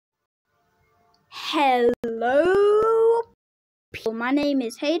Hello people, my name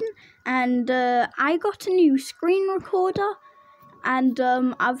is Hayden and I got a new screen recorder and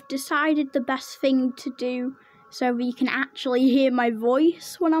I've decided the best thing to do so you can actually hear my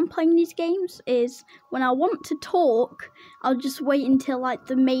voice when I'm playing these games is when I want to talk, I'll just wait until like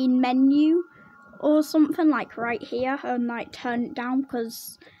the main menu or something like right here and like turn it down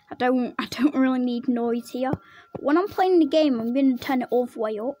because I don't really need noise here. But when I'm playing the game, I'm going to turn it all the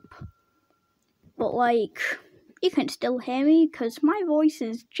way up. But like, you can still hear me because my voice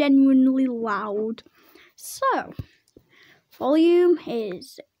is genuinely loud. So, volume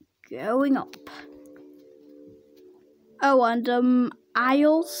is going up. Oh, and I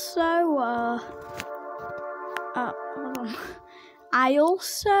also hold on. I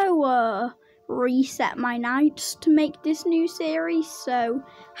also reset my nights to make this new series. So,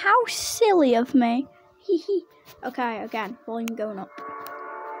 how silly of me. Okay, again, volume going up.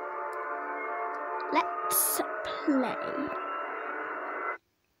 Let's play.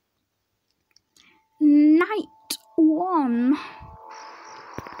 Night 1.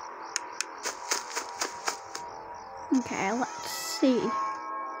 Okay, let's see.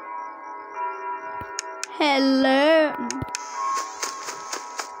 Hello.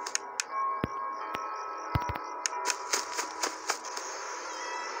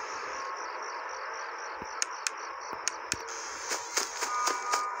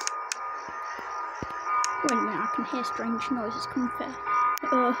 Wait a minute, I can hear strange noises coming from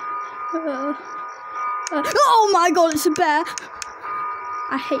oh my god, it's a bear!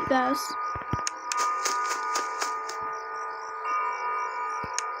 I hate bears.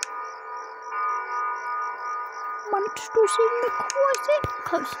 Monsters in the closet.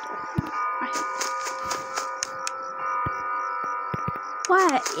 Close door. I hate that.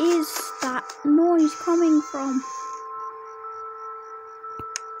 Where is that noise coming from?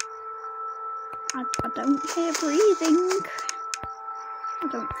 I don't hear breathing. I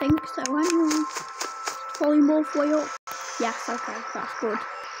don't think so anyway. Volume all the way up. Yes, okay, that's good.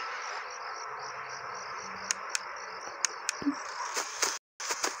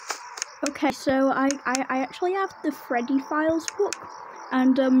 Okay, so I actually have the Freddy files book,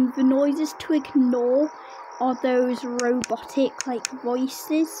 and the noises to ignore are those robotic like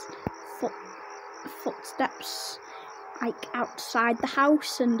voices, footsteps like outside the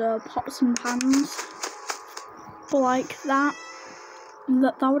house, and pots and pans. But like that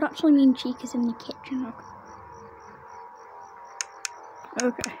would actually mean Chica's in the kitchen.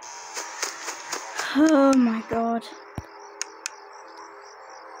 Okay. Oh my god.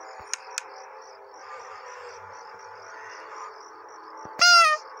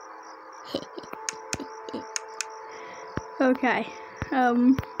 Okay.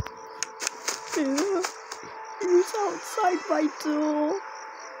 Who's outside my door?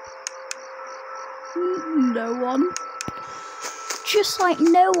 No one. Just like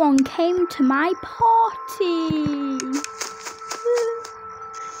no one came to my party.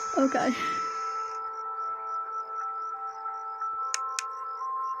 Okay.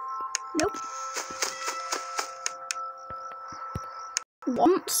 Nope.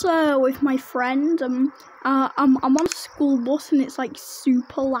 Once with my friend, I'm on a school bus and it's like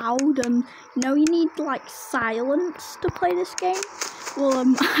super loud, and you know you need like silence to play this game.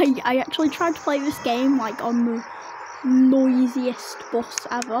 Well, I actually tried to play this game like on the noisiest bus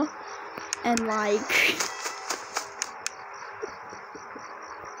ever, and like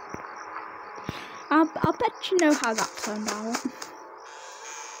I bet you know how that turned out.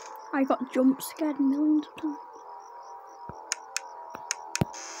 I got jump scared millions of times.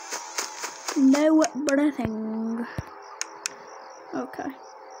 No breathing. Okay.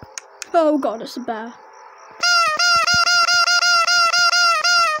 Oh god, it's a bear.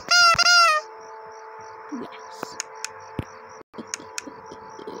 Yes.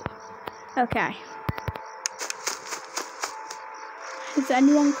 Okay. Has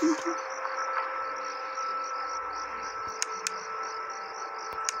anyone come to?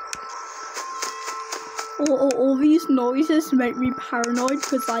 All these noises make me paranoid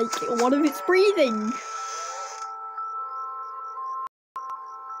because, like, what if it's breathing?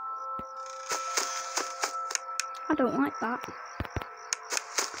 I don't like that.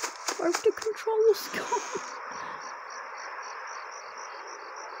 Where's the controls gone?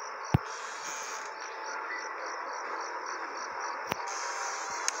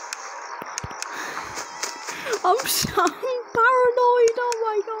 I'm paranoid, oh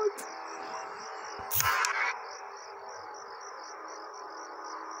my god.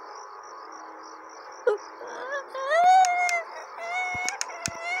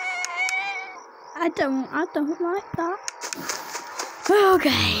 I don't like that.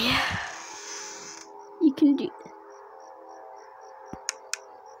 Okay. can do this.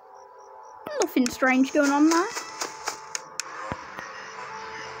 Nothing strange going on there.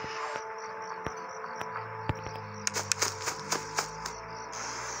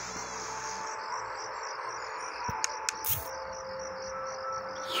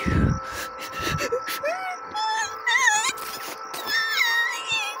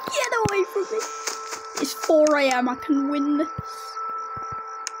 Get away from me. It's 4 AM. I can win this.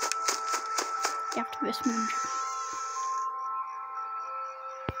 You have to miss me.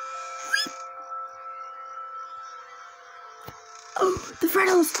 Oh, the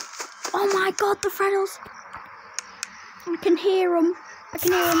Freddles! Oh my god, the Freddles! I can hear them. I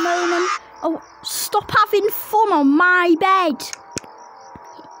can hear them moaning. Oh, stop having fun on my bed!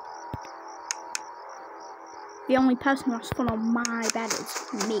 The only person who has fun on my bed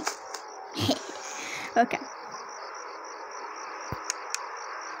is me. Okay.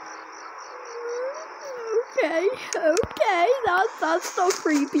 Okay, that's not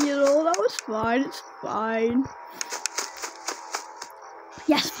creepy at all. That was fine. It's fine.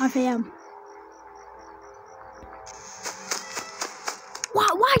 Yes, 5 AM.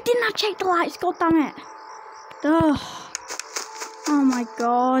 Why didn't I check the lights? God damn it. Ugh. Oh my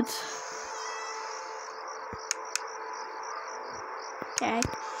god. Okay,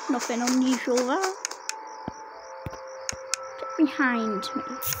 nothing unusual there. Get behind me.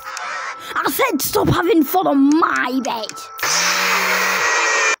 I said stop having fun on my bed.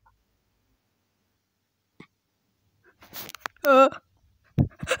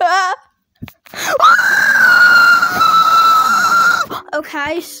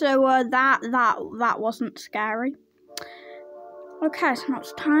 Okay, so that wasn't scary. Okay, so now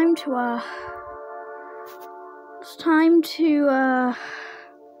it's time to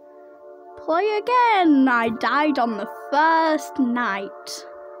play again. I died on the first night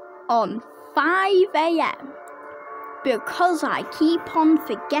on 5 AM because I keep on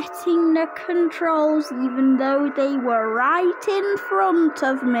forgetting the controls even though they were right in front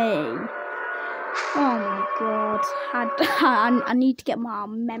of me. Oh my god, I need to get my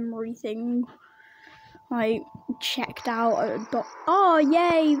memory thing like checked out. Oh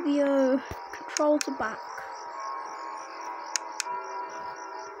yay, the controls are back.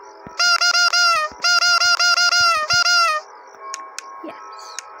 Yes.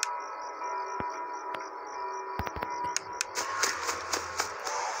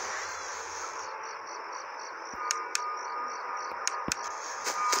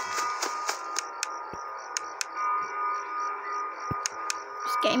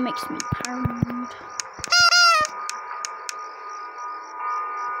 This game makes me paranoid.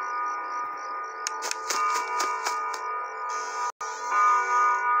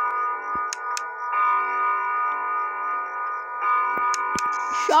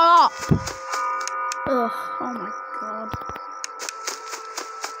 Shut up! Ugh, oh my god.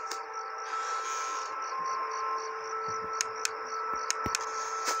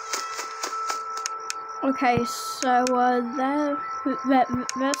 Okay, so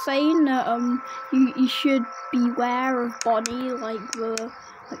they're saying that you should beware of Bonnie, like the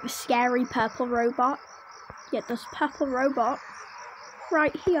scary purple robot. Yeah, there's purple robot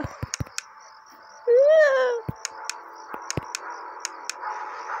right here.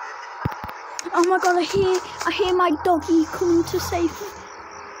 Oh my god, I hear my doggy coming to save me.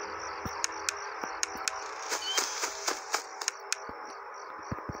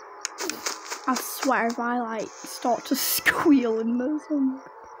 I swear if I like start to squeal in this one.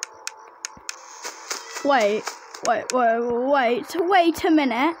 Wait a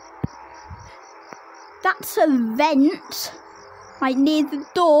minute. That's a vent, like near the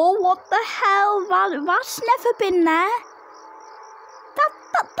door. What the hell? That's never been there.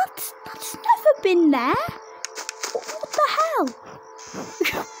 That's never been there. What the hell?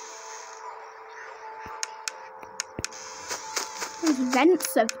 Those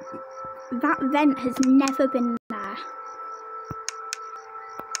vents have. That vent has never been there.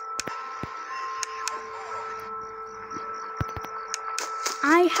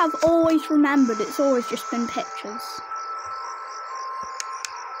 I have always remembered it's always just been pictures.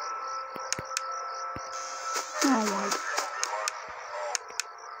 Oh my.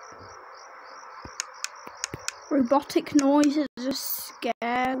 Robotic noises are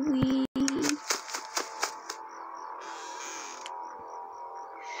scary.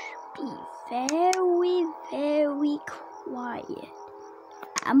 Be very, very quiet.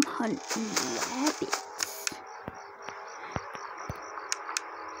 I'm hunting rabbits.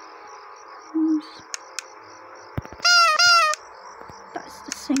 That's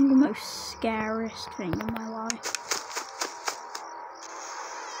the single most scariest thing in my life.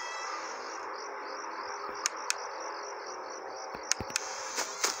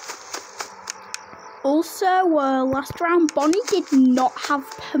 Also, last round, Bonnie did not have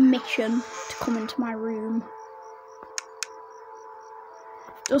permission to come into my room.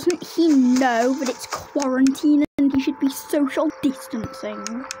 Doesn't he know that it's quarantine and he should be social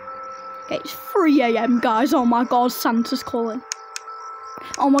distancing? Okay, it's 3 AM, guys. Oh my god, Santa's calling.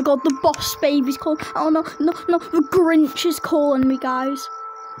 Oh my god, the boss baby's calling. Oh no, the Grinch is calling me, guys.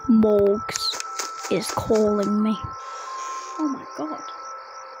 Morgs is calling me. Oh my god.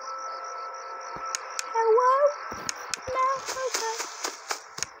 Hello?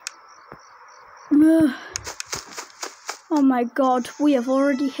 No, okay. Oh my god, we have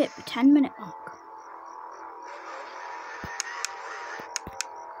already hit the 10-minute mark.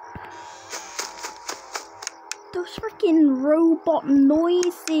 Those freaking robot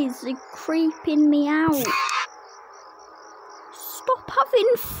noises are creeping me out. Stop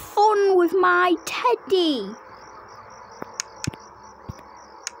having fun with my teddy.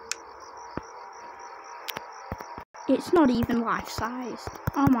 It's not even life-sized.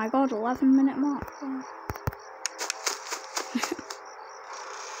 Oh my god, 11-minute mark.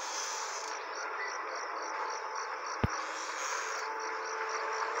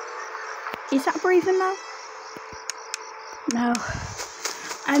 Is that breathing now? No.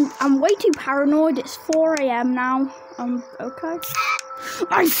 I'm way too paranoid. It's 4 AM now. Okay.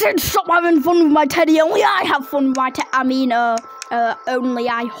 I said stop having fun with my teddy. Only I have fun with my teddy. I mean, only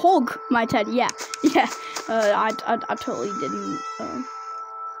I hug my teddy. Yeah. I totally didn't.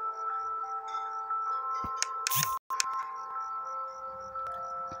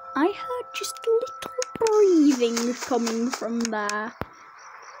 I heard just a little breathing coming from there.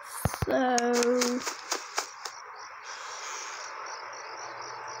 So.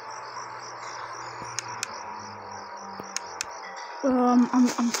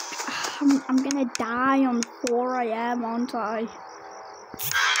 I'm gonna die on 4 AM, aren't I?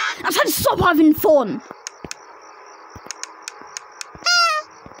 I said stop having fun!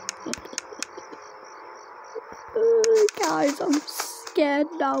 Guys, I'm scared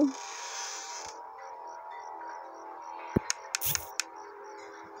now.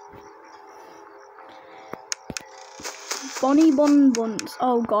 Bonnie Bun Buns.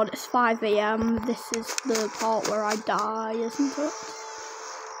 Oh god, it's 5 AM. This is the part where I die, isn't it?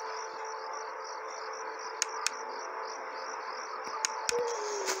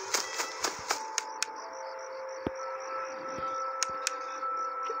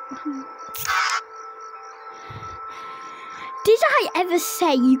 Did I ever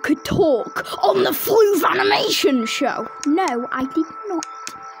say you could talk on the Fluve animation show? No, I did not.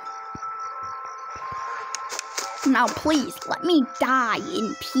 Now please, let me die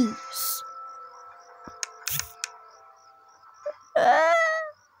in peace.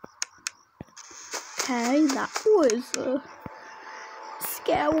 Okay, that was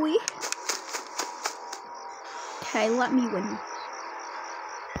scary. Okay, let me win.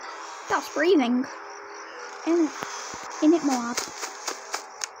 That's breathing. In it, my lad.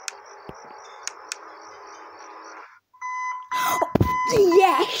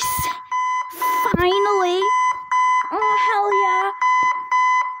 Yes! Finally! Oh, hell yeah!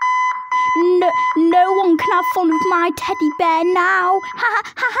 No one can have fun with my teddy bear now! Ha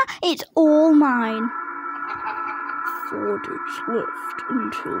ha ha! It's all mine. 4 days left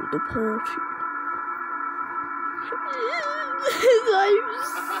until the party. I'm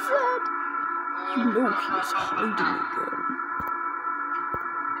sad. You know he's hiding again.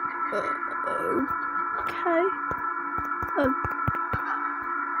 Okay. Oh.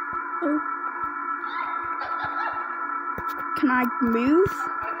 Can I move?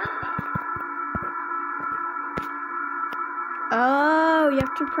 Oh, you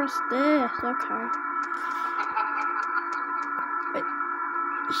have to press this. Okay. But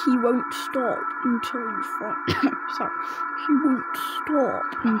he won't stop until you find. Sorry. He won't stop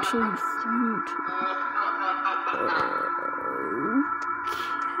until you find him.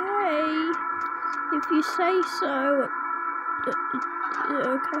 Okay. If you say so.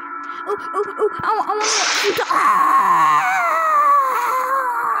 Okay. Oh, I want to watch you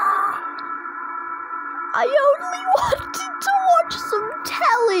I only wanted to watch some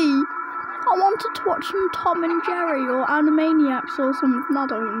telly. I wanted to watch some Tom and Jerry or Animaniacs or something, I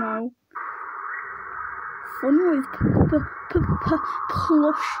don't know. Fun with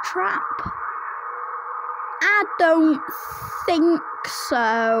plush trap. I don't think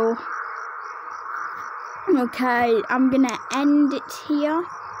so. Okay, I'm gonna end it here.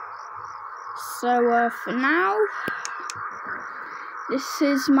 So for now, this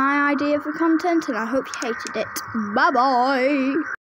is my idea for content and I hope you hated it. Bye bye!